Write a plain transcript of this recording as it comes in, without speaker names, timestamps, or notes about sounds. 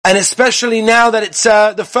and especially now that it's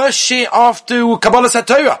the first Shir after Kabbalas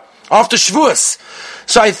HaTorah, after Shavuos.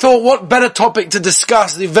 So I thought, what better topic to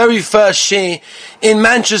discuss the very first Shir in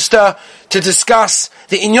Manchester, to discuss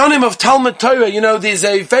the Inyanim of Talmud Torah. You know, there's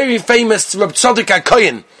a very famous Reb Tzadok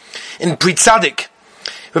HaKohen in Pri Tzadik.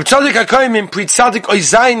 Reb Tzadok HaKohen in Pri Tzadik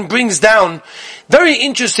Oizayin brings down, very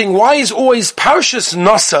interesting, why is always Parshas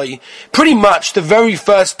Nosai pretty much the very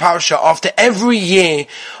first parsha after every year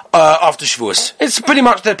after Shavuos? It's pretty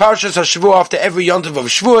much the Parshas HaShavuot after every Yontiv of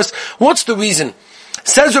Shavuos. What's the reason?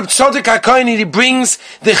 Says Reb Tzadok HaKohen, he brings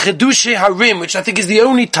the Chedushei Harim, which I think is the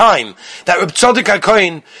only time that Reb Tzadok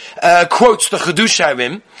HaKohen quotes the Chedushei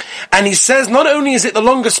Harim, and he says not only is it the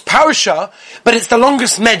longest parasha, but it's the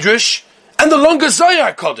longest medrash and the longest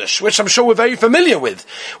Zohar Kodesh, which I'm sure we're very familiar with.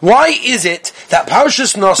 Why is it that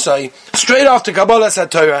Parshas Nosai, straight after Kabbalas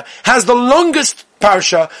HaTorah, has the longest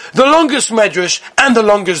parsha, the longest medrash, and the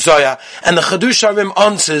longest Zohar? And the Chedushei Harim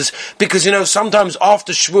answers, because sometimes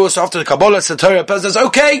after Shavuos, after the Kabbalas HaTorah, a person says,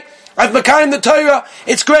 okay, I've Mekayim the Torah,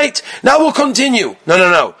 it's great, now we'll continue.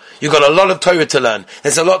 No. You've got a lot of Torah to learn.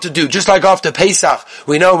 There's a lot to do. Just like after Pesach,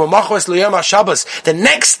 we know, Shabbos, the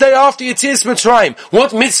next day after Yetzias Mitzrayim,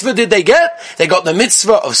 what mitzvah did they get? They got the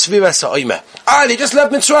mitzvah of Sfiras HaOmer. They just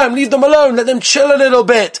left Mitzrayim, leave them alone, let them chill a little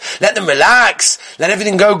bit, let them relax, let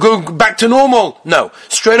everything go back to normal. No.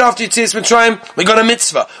 Straight after Yetzias Mitzrayim, we got a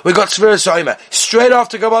mitzvah, we got Sfiras HaOmer. Straight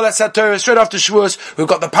after Kabbalas HaTorah, straight after Shavuos, we've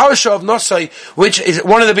got the parasha of Nosai, which is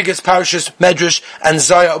one of the biggest parashas, medrash, and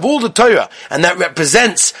Zohar of all the Torah, and that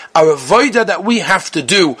represents our avodah that we have to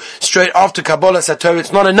do straight after Kabbalas HaTorah.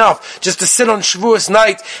 It's not enough just to sit on Shavuos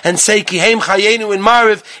night and say Kihem Chayenu in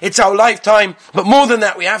Mariv. It's our lifetime, but more than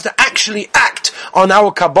that, we have to actually act on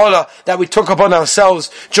our Kabbalah that we took upon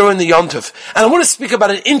ourselves during the Yontov. And I want to speak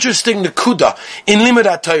about an interesting nekuda in Limud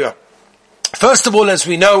HaTorah. First of all, as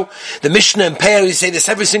we know, the Mishnah and Peah, we say this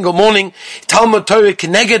every single morning, Talmud Torah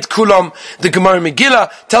Keneged Kulam, the Gemara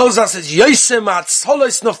Megillah tells us it's Yosem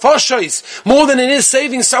Atzolos Nefashos, more than it is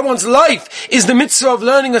saving someone's life, is the mitzvah of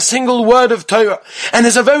learning a single word of Torah. And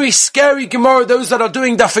there's a very scary Gemara, those that are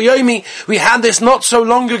doing Daf Yomi, we had this not so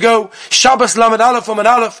long ago, Shabbos Lamed Aleph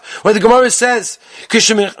Amud Aleph, where the Gemara says,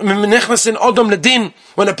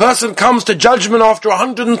 when a person comes to judgment after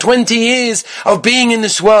 120 years of being in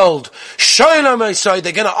this world, they're going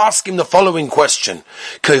to ask him the following question: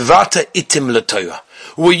 Kovata itim l'Torah?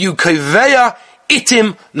 Were you koveya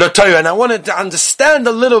itim l'Torah? And I wanted to understand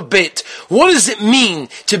a little bit, what does it mean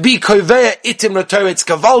to be koveya itim l'Torah? It's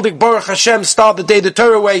kavaldik Baruch Hashem, start the day the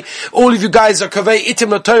Torah way. All of you guys are koveya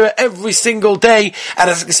itim l'Torah every single day at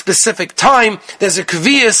a specific time. There's a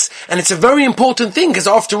kvias, and it's a very important thing, because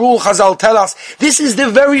after all, Chazal tell us, this is the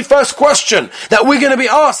very first question that we're going to be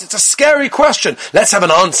asked. It's a scary question. Let's have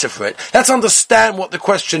an answer for it. Let's understand what the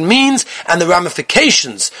question means and the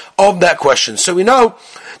ramifications of that question. So we know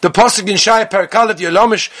the pasuk in Shaya Perek Aleph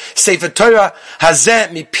Yolomish Sefer Torah Hazeh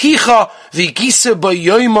Mipicha V'Gisa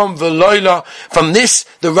B'Yoyimam V'Loyla. From this,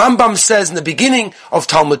 the Rambam says in the beginning of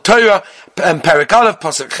Talmud Torah, Perek Aleph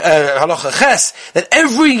pasuk Halacha Ches, that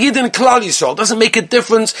every Yid in Klal Yisrael, doesn't make a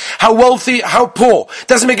difference how wealthy, how poor,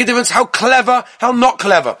 doesn't make a difference how clever, how not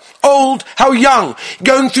clever, old, how young,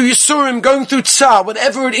 going through Yisurim, going through Tsar,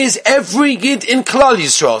 whatever it is, every Yid in Klal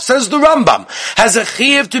Yisrael, says the Rambam, has a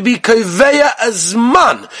chiyuv to be koveya a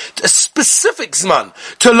zman, a specific zman,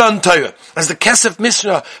 to learn Torah. As the Kesef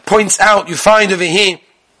Mishnah points out, you find over here,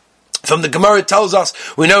 from the Gemara tells us,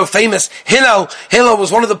 we know famous Hillel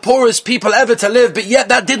was one of the poorest people ever to live, but yet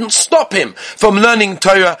that didn't stop him from learning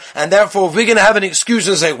Torah, and therefore if we're going to have an excuse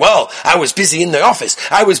and say, well, I was busy in the office,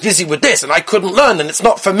 I was busy with this, and I couldn't learn, and it's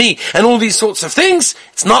not for me, and all these sorts of things,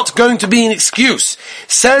 it's not going to be an excuse.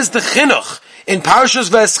 Says the Chinuch, in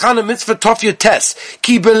Parshas V'eschana Mitzvah Tov Yotes,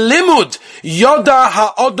 Ki belimud yoda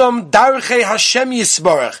ha'odam darchei Hashem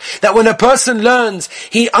Yisborach, that when a person learns,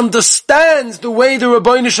 he understands the way the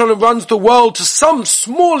Rebbeinu Shalom runs the world to some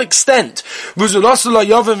small extent. But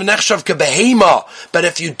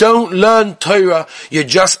if you don't learn Torah, you're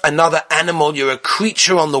just another animal, you're a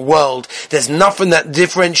creature on the world. There's nothing that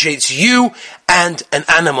differentiates you and an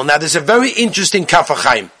animal. Now there's a very interesting Kaf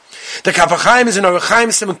HaChaim. The Kaf HaChaim is in Orach Chaim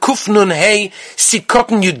Siman Kuf Nun Hey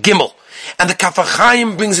Sikoten Yud Gimel, and the Kaf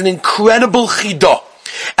HaChaim brings an incredible chidah,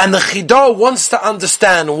 and the chidah wants to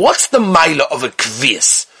understand what's the maila of a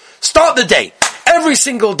kvias. Start the day. Every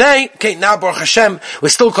single day, okay, now Baruch Hashem, we're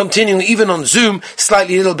still continuing even on Zoom,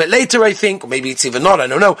 slightly a little bit later I think, or maybe it's even not, I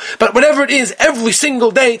don't know, but whatever it is, every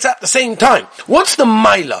single day it's at the same time. What's the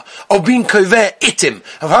maila of being koveh itim,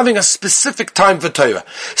 of having a specific time for Torah?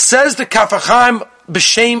 Says the Kaf HaChaim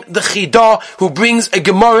b'shem the Chida, who brings a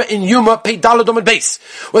Gemara in Yuma Pei Daled Amud Beis,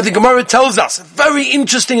 where the Gemara tells us a very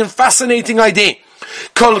interesting and fascinating idea.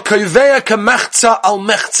 Kol koveya kemechza al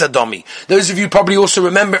mechza domi. Those of you probably also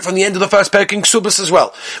remember it from the end of the first parak in Ksubas as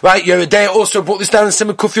well, right? Yeridea also brought this down in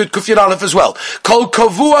Simon Kufyud Aleph as well. Kol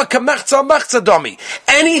kovua kemechza al mechza domi.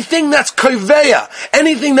 Anything that's koveya,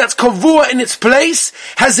 anything that's kovua in its place,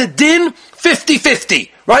 has a din 50-50.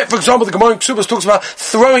 Right? For example, the Gemara in Ksubas talks about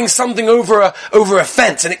throwing something over a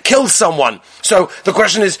fence and it kills someone. So the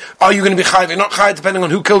question is, are you going to be chayav or not chayav, depending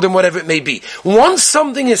on who killed him, whatever it may be. Once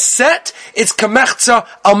something is set, it's kamechza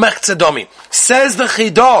al mechza domi. Says the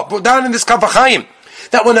Chida, brought down in this Kaf HaChaim,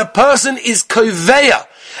 that when a person is koveya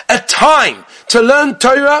a time to learn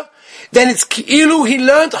Torah, then it's ki'ilu he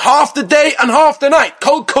learned half the day and half the night.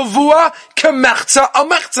 Kol kavua kemechza al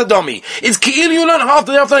mechza domi. It's ki'ilu you learn half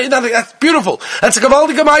the day, half the night. That's beautiful. That's a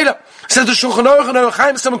gavaldige meile. Says the Shulchan Aruch and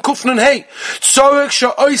Chaim Sam Kufnan Hey. Tzorek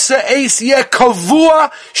she'oisa eis yeh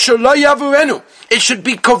kavua shelo yavurenu. It should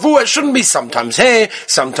be kavua. It shouldn't be sometimes here,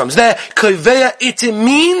 sometimes there. Koveya it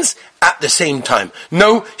means at the same time.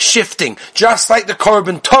 No shifting. Just like the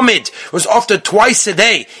Korban Tomid was offered twice a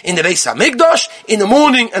day in the Beis HaMikdash, in the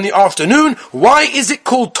morning and the afternoon. Why is it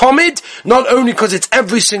called Tomid? Not only because it's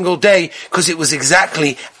every single day, because it was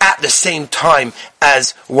exactly at the same time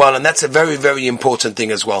as well. And that's a very, very important thing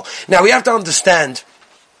as well. Now we have to understand,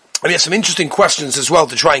 we have some interesting questions as well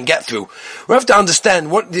to try and get through. We have to understand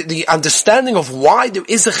what the understanding of why there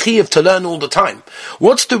is a chiyuv to learn all the time.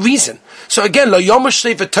 What's the reason? So again, from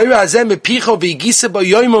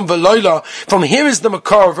here is the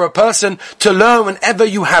makar for a person to learn whenever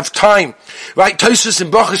you have time. Right? Tosfos in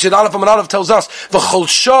Brachos Yud Aleph Amud Aleph tells us, V'chol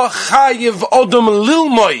shah chayiv odom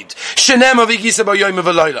lilmoid shenema v'gisa b'yoyim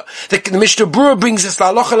v'loyla. The Mishnah Berurah brings this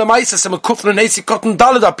la'alocha l'maisa sem a kufna nesi kotten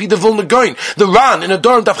dalada pida vilna goin. The Ran in a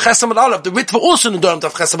Dorim Daf Ches Amud Aleph, the Ritva also in a Dorim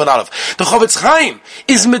Daf Ches Amud Aleph. The Chofetz Chaim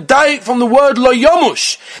is medayik from the word lo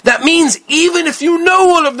yomush. That means even if you know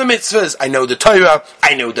all of the mitzvahs, I know the Torah,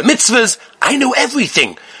 I know the mitzvahs, I know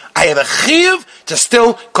everything, I have a chiyuv to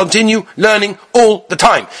still continue learning all the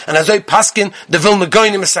time. And as I paskin, the Vilna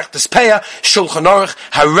Goin in Masechtas Peah, Shulchan Aruch,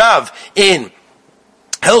 Harav in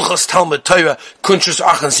Hilchos Talmud Torah, Kuntrus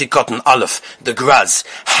Achan Sikotten Aleph, the Graz.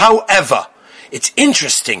 However, it's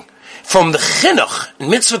interesting from the Chinuch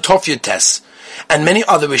in Mitzvah Tov Yud Tes and many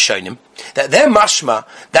other Rishonim, that they're mashma,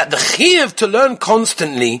 that the chiyuv to learn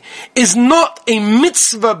constantly is not a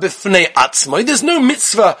mitzvah b'fnei atzmai. There's no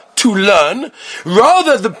mitzvah to learn.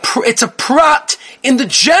 Rather, it's a prat in the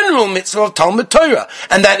general mitzvah of Talmud Torah.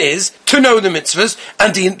 And that is to know the mitzvahs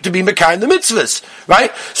and to be mekayim the mitzvahs.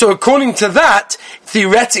 Right? So according to that,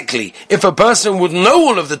 theoretically, if a person would know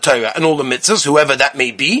all of the Torah and all the mitzvahs, whoever that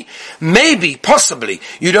may be, maybe, possibly,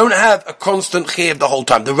 you don't have a constant chiyuv the whole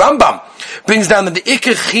time. The Rambam brings down that the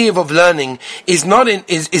ikar chiyuv of learning is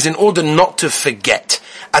in order not to forget.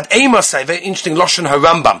 Ad emasai, very interesting Lashon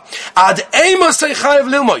HaRambam. Ad emasai chayav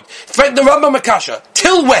lilmoid. The Rambam Akasha.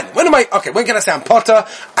 Till when? When can I say I'm Potter?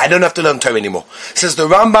 I don't have to learn Torah anymore. Says the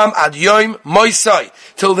Rambam, ad yom moisai.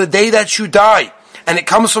 Till the day that you die. And it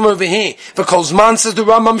comes from over here. For Kolzman says the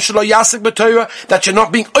Rambam shelo yasik b'Torah, that you're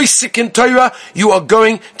not being oisik in Torah, you are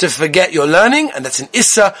going to forget your learning, and that's an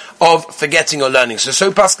issa of forgetting your learning.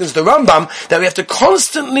 So paskins the Rambam that we have to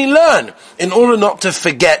constantly learn in order not to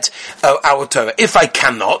forget our Torah. If I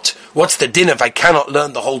cannot, what's the din if I cannot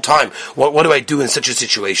learn the whole time? What do I do in such a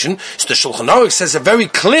situation? So the Shulchan Aruch says a very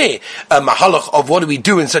clear mahalach of what do we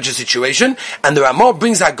do in such a situation, and the Ramah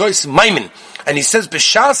brings that goes Maimin. And he says,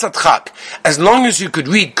 B'shas atchak, as long as you could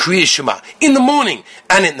read Kriya Shema in the morning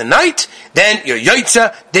and in the night, then you're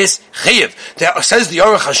yoytza this chiyuv. There says the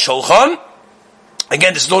Aruch HaShulchan,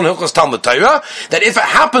 again, this is all in Hilchos Talmud Torah, that if it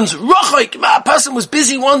happens, a person was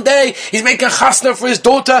busy one day, he's making a chasna for his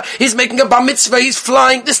daughter, he's making a bar mitzvah, he's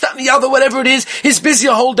flying, this, that, and the other, whatever it is, he's busy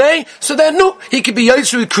a whole day, so then, no, he could be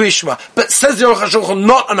yoytzer with Kriya Shema. But says the Aruch HaShulchan,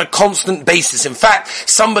 not on a constant basis. In fact,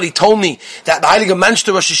 somebody told me that the Heilige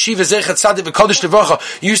Manshter Rosh Hashiva Zechat Tzadik V'Kodesh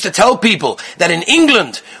Levracha used to tell people that in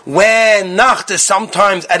England, where Nacht is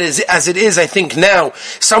sometimes, as it is, I think now,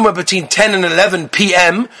 somewhere between 10 and 11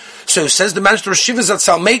 p.m., so says the Manshter Rosh Hashiva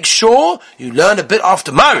Zatzal, make sure you learn a bit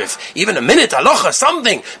after Mariv, even a minute, halacha,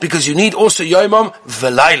 something, because you need also Yomam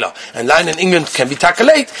V'Layla. And line in England can be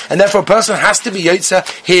takalate, and therefore a person has to be Yotza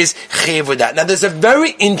his chiyuv with that. Now there's a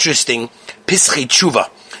very interesting Pischei Tshuva.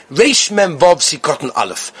 Reish Mem Vav Sikoten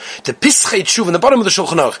Aleph. The Pischei Tshuva in the bottom of the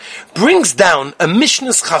Shulchan Aruch brings down a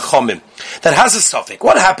Mishnah's Chachomim that has a suffix.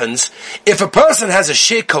 What happens if a person has a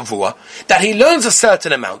shir kavua that he learns a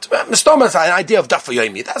certain amount? Mistoma is an idea of daf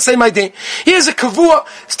yomi. That same idea. He has a kavua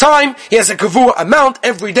time. He has a kavua amount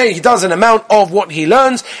every day. He does an amount of what he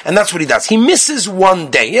learns, and that's what he does. He misses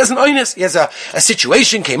one day. He has an oinus. He has a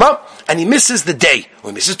situation came up, and he misses the day, or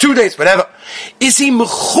he misses 2 days, whatever. Is he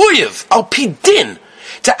mechuyev al pidin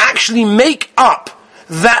to actually make up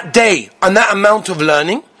that day and that amount of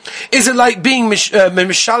learning? Is it like being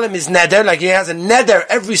mishalem is neder, like he has a neder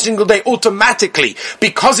every single day automatically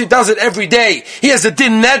because he does it every day? He has a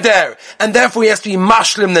din neder, and therefore he has to be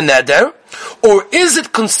mashlim the neder. Or is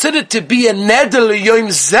it considered to be a neder l'yom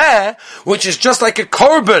zeh, which is just like a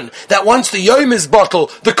korban, that once the yom is bottled,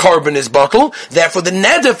 the korban is bottled, therefore the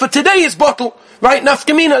neder for today is bottled? Right?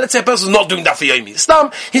 Nafkamina, let's say a person's not doing that for yomi. Stam,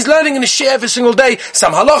 he's learning in a shir every single day,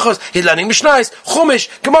 some halachos, he's learning mishnais, chumash,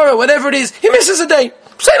 gemara, whatever it is, he misses a day.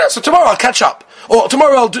 Say that, so tomorrow I'll catch up. Or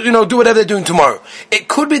tomorrow I'll do whatever they're doing tomorrow. It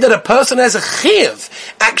could be that a person has a chiyuv,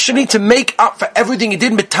 actually to make up for everything he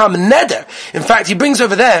did with tam neder. In fact, he brings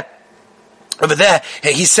over there,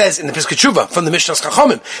 he says in the Pischei Tshuva from the Mishnah's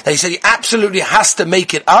Chachomim that he said he absolutely has to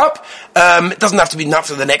make it up. It doesn't have to be enough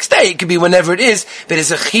for the next day. It could be whenever it is. But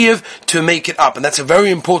it's a chiyuv to make it up, and that's a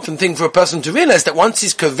very important thing for a person to realize. That once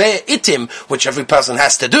he's kovei itim, which every person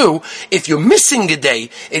has to do, if you're missing a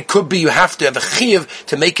day, it could be you have to have a chiyuv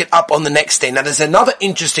to make it up on the next day. Now, there's another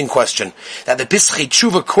interesting question that the Pischei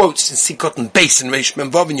Tshuva quotes in Sikoten Beis in Reish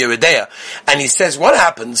Mem Vav in Yeridea, and he says, what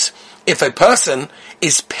happens if a person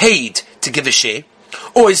is paid to give a shir,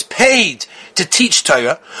 or is paid to teach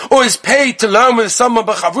Torah, or is paid to learn with someone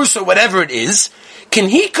b'chavrusa, whatever it is? Can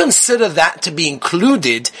he consider that to be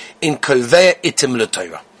included in kovei itim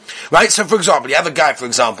l'Torah? Right? So, for example, you have a guy,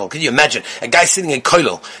 can you imagine, a guy sitting in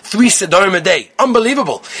Koilel, 3 Sedorim a day.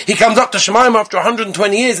 Unbelievable. He comes up to Shemaim after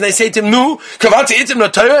 120 years, and they say to him, "Nu, kavati itim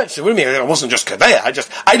l'Torah?" He said, "What do you mean? It wasn't just kovei.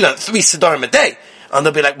 I learned 3 Sedorim a day." And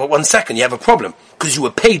they'll be like, "But 1 second, you have a problem, because you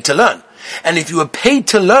were paid to learn." And if you were paid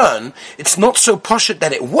to learn, it's not so poshut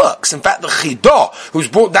that it works. In fact, the Chidah, who's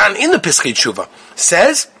brought down in the Pischei Tshuva,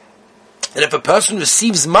 says that if a person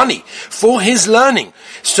receives money for his learning,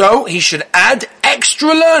 so he should add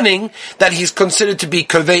extra learning that he's considered to be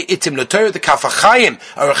kovei itim l'Torah. The Kaf HaChaim,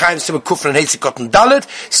 Arachayim Simon Kufran Hetzikoten Dalet,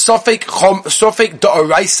 Sofek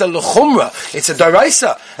Da'oraisa L'Chumra. It's a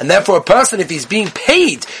Da'oraisa, and therefore a person, if he's being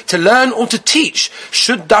paid to learn or to teach,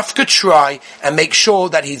 should dafka try and make sure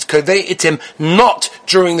that he's kovei itim not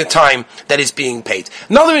during the time that he's being paid.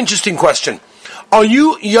 Another interesting question. Are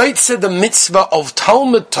you yotzeh the mitzvah of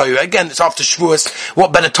Talmud Torah? Again, it's after Shavuos.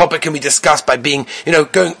 What better topic can we discuss by being,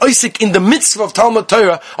 going oisik in the mitzvah of Talmud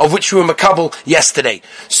Torah, of which we were makabel yesterday.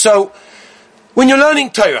 So, when you're learning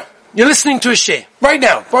Torah, you're listening to a shir. Right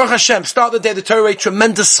now, Baruch Hashem, start the day, the Torah,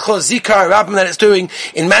 tremendous zikar rabbim that it's doing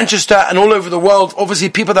in Manchester and all over the world. Obviously,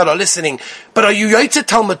 people that are listening. But are you yotzeh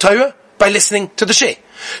Talmud Torah by listening to the shir?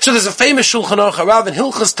 So there's a famous Shulchan Aruch Harav in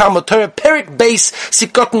Hilchos Talmud Torah, Perik Beis,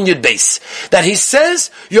 Sikoten Yud Beis, that he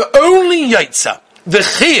says, you're only yaitza, the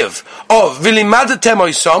chiyuv of Vilimadatem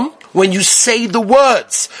Oisam, when you say the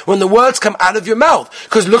words, when the words come out of your mouth.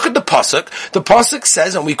 Because look at the pasuk. The pasuk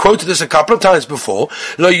says, and we quoted this a couple of times before,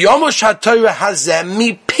 Lo yomosh haTorah hazeh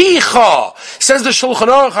mipicha. Says the Shulchan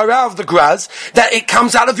Aruch Harav, the Graz, that it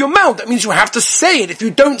comes out of your mouth. That means you have to say it. If you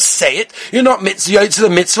don't say it, you're not mitzvah to the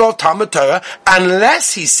mitzvah of Talmud Torah,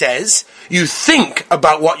 unless, he says, you think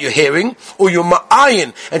about what you're hearing, or you're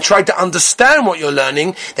ma'ayin and try to understand what you're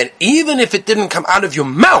learning, then even if it didn't come out of your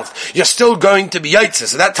mouth, you're still going to be yaitza.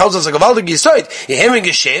 So that tells us a gavaldig yisoid. You're hearing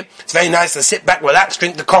a shir, it's very nice to sit back, relax,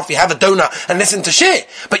 drink the coffee, have a donut, and listen to shir.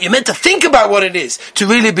 But you're meant to think about what it is to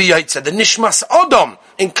really be yaitza. The Nishmas Odom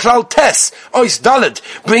in Klal Tes, Ois Daled,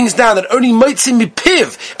 brings down that only mitzvah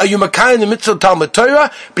mipiv are you makay in the mitzvah Talmud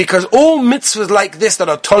Torah, because all mitzvahs like this that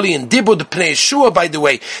are toli and dibur, the Pnei Yeshua, by the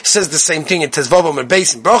way, says the same thing in Tezvavam and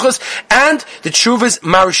Beis and Brachos, and the Tshuvas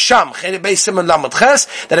Marsham, Chere Beis Simon Lamed Ches,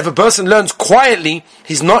 that if a person learns quietly,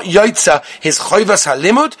 he's not yoitza his choivas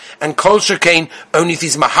halimud, and kol shekain, only if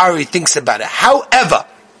he's mahari, thinks about it. However,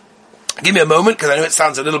 give me a moment, because I know it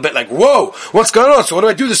sounds a little bit like, whoa, what's going on? So what do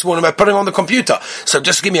I do this morning by putting on the computer? So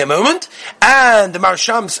just give me a moment. And the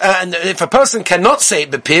Marshams, and if a person cannot say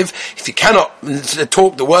it bepiv, if he cannot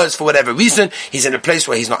talk the words for whatever reason, he's in a place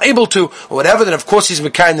where he's not able to, or whatever, then of course he's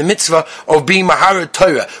carrying the mitzvah of being Maharat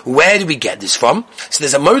Torah. Where do we get this from? So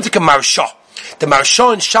there's a Moedik Marsha. The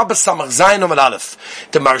Marsha in Shabbos Samach Zayin Amud Aleph.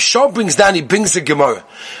 The Marsha brings the Gemara.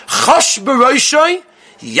 Chash b'roshai,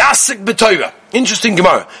 Yasik b'Torah. Interesting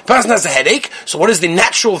Gemara. Person has a headache, so what is the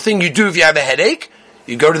natural thing you do if you have a headache?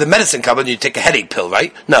 You go to the medicine cupboard and you take a headache pill,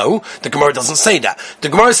 right? No, the Gemara doesn't say that. The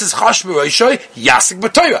Gemara says, Chash b'roishoy, yasik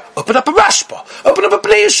b'toyra. Open up a rashba. Open up a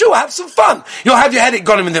Bnei Yeshua. Have some fun. You'll have your headache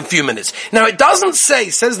gone within a few minutes. Now, it doesn't say,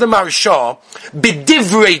 says the Maharshal,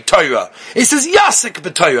 b'divrei Torah. It says, yasik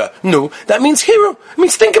b'toyra. No, that means hero. It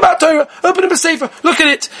means think about Torah. Open up a sefer. Look at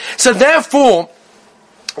it. So therefore,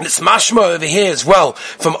 and it's mashma over here as well,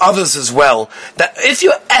 from others as well, that if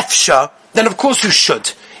you're efsha, then of course you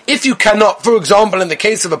should. If you cannot, for example, in the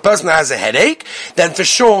case of a person that has a headache, then for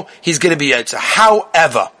sure he's going to be yotza.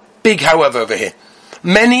 However, big however over here,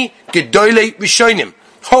 many gedolei rishonim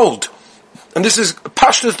hold, and this is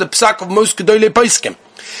pashtus the psak of most gedolei poskim,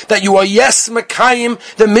 that you are yes mekayim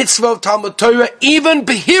the mitzvah of Talmud Torah even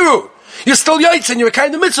behiru. You're still Yaitz and you're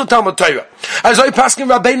carrying the mitzvah Talmud Torah. As I pass in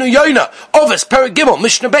Rabbeinu Yoina, Ovis, Perek Gimel,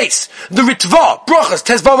 Mishnah Beis, the Ritva, Brochas,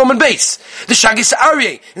 Tezvavam and Beis, the Shagis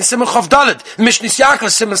Aryeh, in Simon Chav Daled, the Mishnis Yaakov,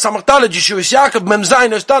 Simon Samach Daled, Yeshuas Yaakov, Mem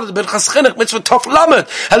Zayin, Os Daled, Ben Chaschinach, Mitzvah Tov Lamed,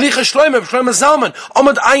 Halicha Shloime, Shloime Zalman,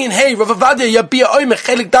 Omad Ayin Hey, Rav Avadia, Yabia Oime,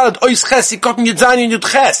 Chelik Daled, Ois Ches, Yikotin Yudzayin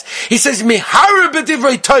Yud Ches. He says, Mihara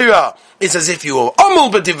B'divrei Torah. It's as if you are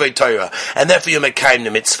Omul B'divrei Torah, and therefore you make Kaim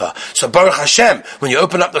the mitzvah. So Baruch Hashem, when you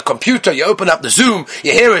open up the computer, you open up the Zoom,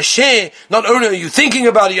 you hear a share, not only are you thinking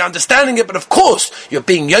about it, you're understanding it, but of course, you're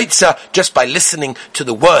being Yotza just by listening to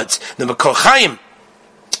the words. The Makor Chaim,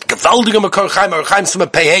 Gewaldige Makor Chaim, or Chaim Sima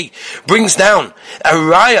Pehei, brings down a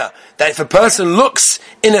raya, that if a person looks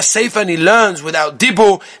in a sefer and he learns without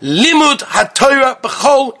dibur, limud haTorah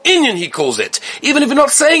b'chol inyan, he calls it. Even if you're not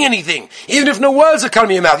saying anything, even if no words are coming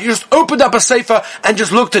in your mouth, you just opened up a sefer and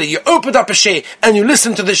just looked at it. You opened up a share and you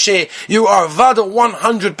listened to the share. You are vada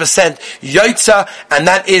 100% yotza, and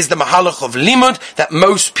that is the mahalach of limud that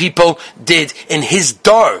most people did in his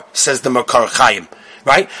dar, says the Makor Chaim.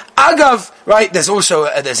 Right? Agav, right, there's also,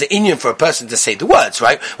 there's an inyan for a person to say the words,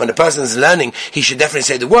 right? When a person is learning, he should definitely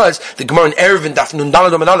say the words. The Gemara in Eruvin Daf Nun Daled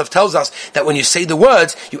Amud Aleph tells us that when you say the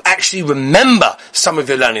words, you actually remember some of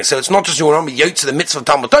your learning. So it's not just you want to be yotza the mitzvah of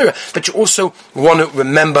Talmud Torah, but you also want to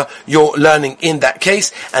remember your learning in that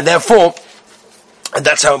case, and therefore, and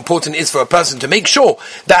that's how important it is for a person to make sure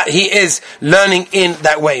that he is learning in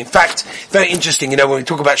that way. In fact, very interesting, when we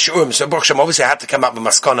talk about shiurim, so Baruch Hashem, obviously I have to come up with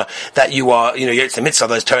maskana that you are, Yotze the mitzvah,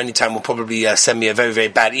 otherwise Torah Anytime will probably send me a very, very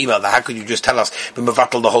bad email that how could you just tell us we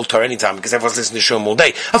mevatel the whole Torah Anytime because everyone's listening to shiurim all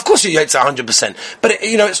day. Of course you're Yotze 100%. But,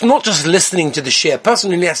 it's not just listening to the share. A person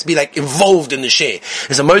really has to be involved in the share.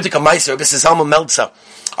 There's a Mordechai Meiser, this is Zalman Meltzer.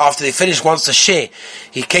 After they finished once the share,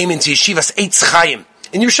 he came into Yeshivas Eitz Chaim.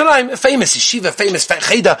 In Yerushalayim, a famous yeshiva, famous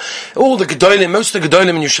cheder, all the Gedolim, most of the Gedolim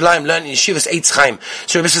in Yerushalayim learned in Yeshivas Eitz Chaim.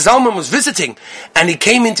 So Mr. Zalman was visiting, and he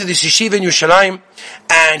came into this yeshiva in Yerushalayim,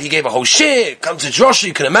 and he gave a whole shir, come to Joshua,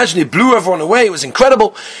 you can imagine, he blew everyone away, it was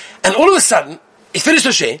incredible. And all of a sudden, he finished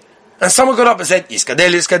the shir, and someone got up and said,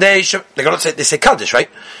 Yiskadel, Yiskadel, they say Kaddish, right?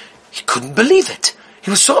 He couldn't believe it. He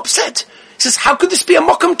was so upset. He says, how could this be a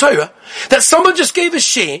Mokum Torah? That someone just gave a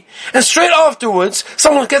share, and straight afterwards,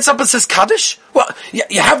 someone gets up and says Kaddish? Well,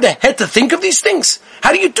 you have the head to think of these things.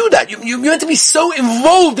 How do you do that? You have to be so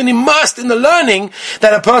involved and immersed in the learning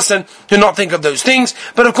that a person cannot think of those things.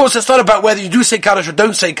 But of course, it's not about whether you do say Kaddish or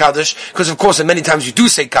don't say Kaddish, because of course, many times you do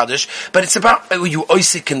say Kaddish, but it's about you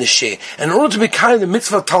oisik in the share. And in order to be kind of the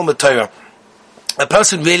mitzvah of Talmud Torah, a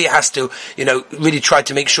person really has to, really try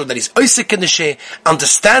to make sure that he's oisik in the share,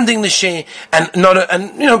 understanding the share,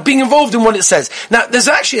 and being involved in what it says. Now, there's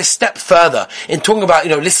actually a step further in talking about,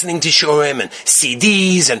 listening to shurim and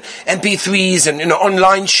CDs and MP3s and,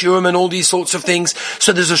 online shurim and all these sorts of things.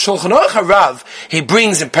 So there's a Shulchan Aruch Harav, he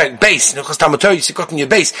brings in Perek Beis, because Talmud Torah, you see, got in your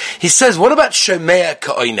base. He says, what about Shomea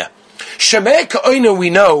Ka'oina? Shomea Ka'oina we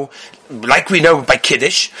know, like we know by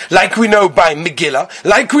Kiddush, like we know by Megillah,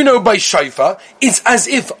 like we know by Shofar, it's as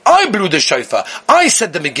if I blew the Shofar, I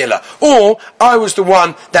said the Megillah, or I was the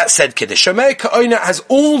one that said Kiddush. Shomei Ka'oina has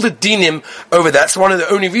all the dinim over that. So one of the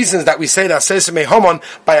only reasons that we say that Sesame Homon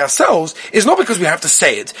by ourselves is not because we have to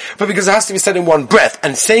say it, but because it has to be said in one breath,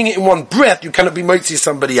 and saying it in one breath, you cannot be motzi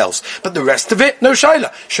somebody else. But the rest of it, no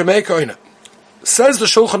shaila. Shomei Ka'oina. Says the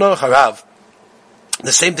Shulchan Aruch Harav,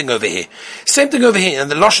 the same thing over here. Same thing over here. And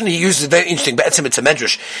the Lashon he uses is very interesting. Be'etzim it's a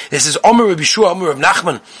medrash. This is Omer Rabbi Shua, Omer Rav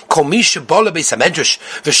Nachman. Kol mi shebola beis ha-medrash.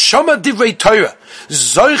 V'shama divrei Torah.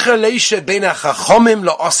 Zoicha leisha bein ha-chachomim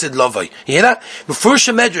la'asid lovay. You hear that? Before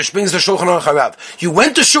Shemedrash brings the Shulchan Aruch Harav. You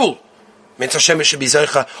went to shul. Mitzvah Hashem should be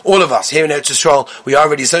Zoicha. All of us here in Eretz Yisrael, we are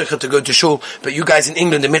already Zoicha to go to shul. But you guys in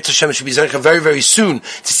England, the Mitzvah Hashem should be Zoicha very, very soon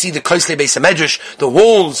to see the Koslei Beis HaMedrash, the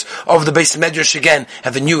walls of the Beis HaMedrash again,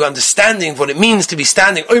 have a new understanding of what it means to be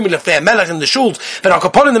standing Omer Lefnei Melech in the shuls. But Al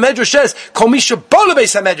Kapon in the Medrash says, Kol mi shebola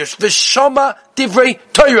Beis HaMedrash v'shama divrei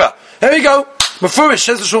Torah. There we go. Mefurish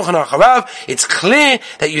says the Shulchan Aruch Harav, it's clear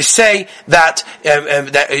that you say that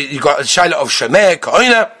you got a shaila of Shomei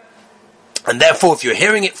Ka'oina. And therefore, if you're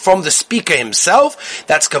hearing it from the speaker himself,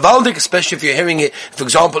 that's kavaldik, especially if you're hearing it, for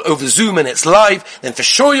example, over Zoom and it's live, then for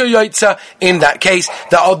sure you're yotza in that case.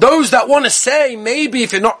 There are those that want to say, maybe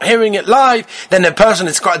if you're not hearing it live, then the person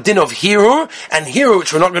has got a din of hirur, and hirur,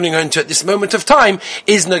 which we're not going to go into at this moment of time,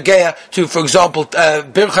 is negea to, for example,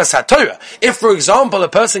 Birchas HaTorah. If, for example, a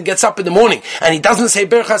person gets up in the morning, and he doesn't say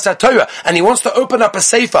Birchas HaTorah, and he wants to open up a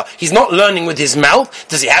sefer, he's not learning with his mouth,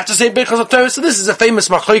 does he have to say Birchas HaTorah? So this is a famous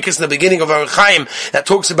machlokes in the beginning of Chaim that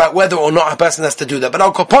talks about whether or not a person has to do that. But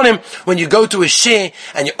I'll call him when you go to a shir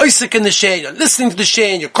and you're oisik in the shir, you're listening to the shir,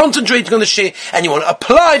 and you're concentrating on the shir, and you want to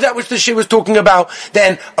apply that which the shir was talking about,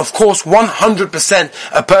 then of course 100%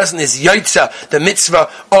 a person is yotza the mitzvah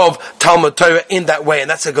of Talmud Torah in that way, and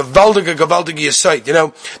that's a gavaldige yesod. You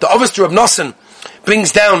know, the Avos Reb Nosson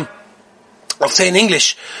brings down, I'll say in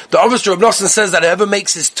English, the Avos Reb Nosson says that whoever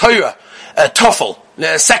makes his Torah toffel,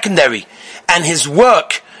 secondary, and his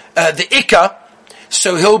work the Ikka,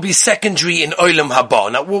 so he'll be secondary in Olam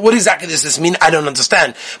Haba. Now, what exactly does this mean? I don't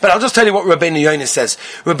understand. But I'll just tell you what Rabbeinu Yonah says.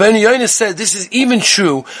 Rabbeinu Yonah says this is even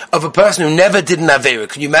true of a person who never did an Avera.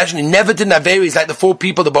 Can you imagine? He never did an Avera. He's like the four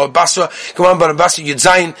people, the Baba Basra, Kaman Baba Basra, Yud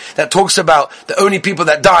Zayin, that talks about the only people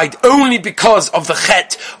that died only because of the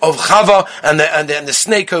chet of Chava and the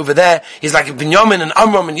snake over there. He's like Binyamin and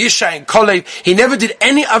Amram and Yishai and Kolev. He never did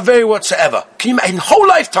any Avera whatsoever. Can you imagine? In whole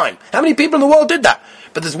lifetime. How many people in the world did that?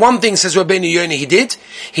 But there's one thing, says Rabbeinu Yonah, he did.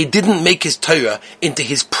 He didn't make his Torah into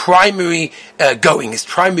his primary his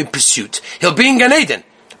primary pursuit. He'll be in Gan Eden,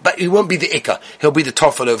 but he won't be the Ikka. He'll be the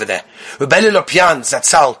Toffel over there. Rabbi Lopian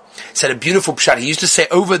Zatzal said a beautiful pshat. He used to say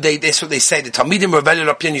this what they say. The Talmidim Rabbi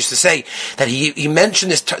Lopian used to say that he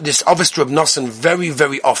mentioned this Avos Reb Nosson very,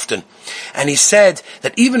 very often. And he said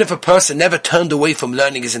that even if a person never turned away from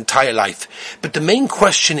learning his entire life, but the main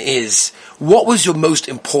question is, what was your most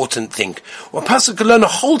important thing? Well, a person could learn a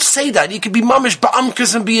whole Seder. He could be mamish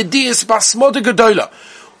ba'amkas and be a dias ba'smoda gedola.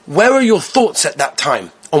 Where are your thoughts at that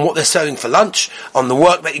time? On what they're serving for lunch, on the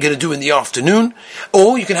work that you're going to do in the afternoon,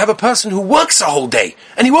 or you can have a person who works a whole day,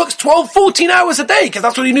 and he works 12, 14 hours a day, because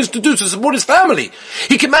that's what he needs to do to support his family.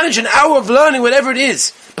 He can manage an hour of learning, whatever it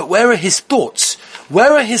is. But where are his thoughts?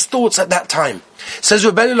 Where are his thoughts at that time? Says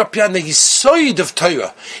Rabbeinu Lopian, the yisoid of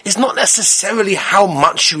Torah is not necessarily how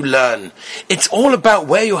much you learn. It's all about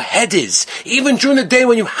where your head is. Even during the day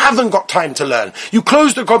when you haven't got time to learn. You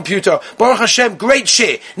close the computer, Baruch Hashem, great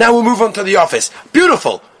shir. Now we'll move on to the office.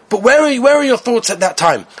 Beautiful. But where are your thoughts at that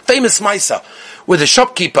time? Famous Maisa, with a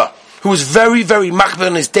shopkeeper who was very, very machber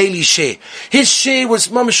on his daily share. His share was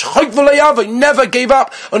mamish chayk v'layava. He never gave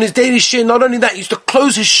up on his daily share. Not only that, he used to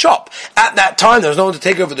close his shop. At that time, there was no one to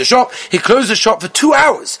take over the shop. He closed the shop for 2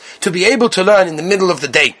 hours to be able to learn in the middle of the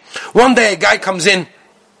day. One day, a guy comes in,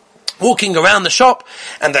 walking around the shop,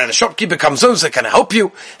 and the shopkeeper comes over, says, "Can I help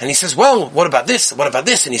you?" And he says, "Well, what about this? What about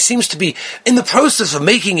this?" And he seems to be in the process of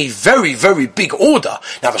making a very, very big order.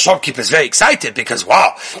 Now the shopkeeper is very excited because,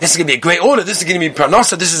 wow, this is going to be a great order. This is going to be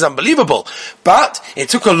pranosa. This is unbelievable. But it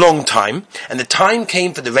took a long time, and the time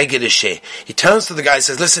came for the regular share. He turns to the guy and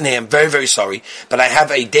says, "Listen here, I'm very, very sorry, but I have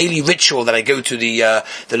a daily ritual that I go to the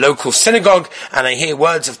local synagogue, and I hear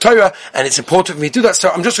words of Torah, and it's important for me to do that. So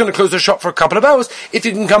I'm just going to close the shop for a couple of hours. If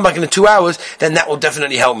you can come back in 2 hours, then that will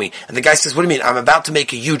definitely help me." And the guy says, "What do you mean? I'm about to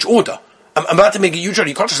make a huge order. I'm about to make a huge order.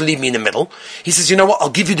 You can't just leave me in the middle." He says, "You know what? I'll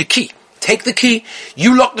give you the key. Take the key.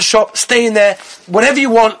 You lock the shop. Stay in there. Whatever you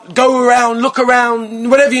want. Go around. Look around.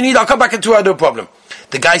 Whatever you need. I'll come back in 2 hours. No problem."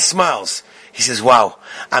 The guy smiles. He says, "Wow,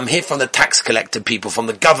 I'm here from the tax collector people, from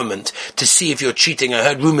the government, to see if you're cheating. I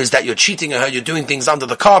heard rumors that you're cheating. I heard you're doing things under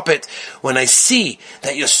the carpet. When I see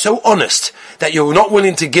that you're so honest, that you're not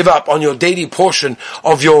willing to give up on your daily portion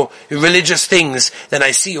of your religious things, then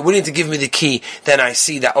I see you're willing to give me the key, then I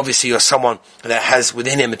see that obviously you're someone that has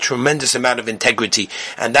within him a tremendous amount of integrity."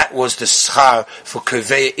 And that was the schar for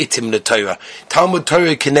Kovei Itim LeTorah. Talmud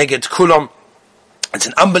Torah Keneged Kulam. It's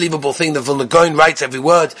an unbelievable thing. The Vilna Gaon writes every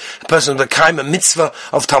word. A person with a mitzvah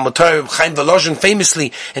of Talmud Torah. Chaim Volozhin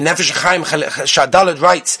famously in Nefesh Chaim Shadalet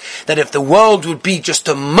writes that if the world would be just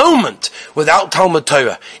a moment without Talmud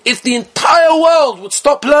Torah, if the entire world would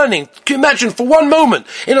stop learning, can you imagine for one moment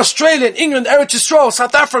in Australia, in England, Eretz Yisrael,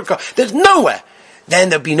 South Africa, there's nowhere. Then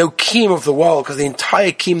there'll be no kiyum of the world, because the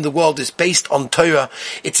entire kiyum of the world is based on Torah.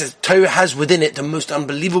 Torah has within it the most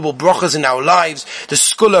unbelievable brachas in our lives, the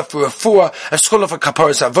skula for refuah, a skula for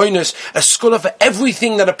kaparas avonos, a skula for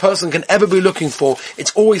everything that a person can ever be looking for.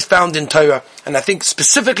 It's always found in Torah. And I think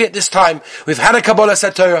specifically at this time, we've had a Kabbalah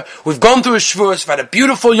Satorah, we've gone through a Shavuos, we've had a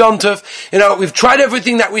beautiful Yom Tov, we've tried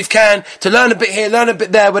everything that we can to learn a bit here, learn a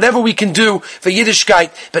bit there, whatever we can do for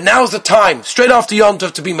Yiddishkeit. But now's the time, straight after Yom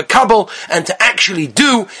Tov, to be Makabel and to actually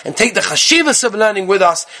do and take the Chashivas of learning with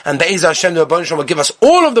us. And Be'ez Hashem, the Rebbeinu Shalom will give us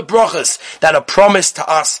all of the brachas that are promised to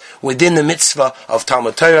us within the mitzvah of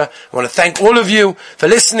Talmud Torah. I want to thank all of you for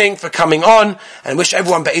listening, for coming on, and wish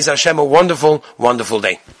everyone Be'ez Hashem a wonderful, wonderful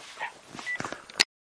day.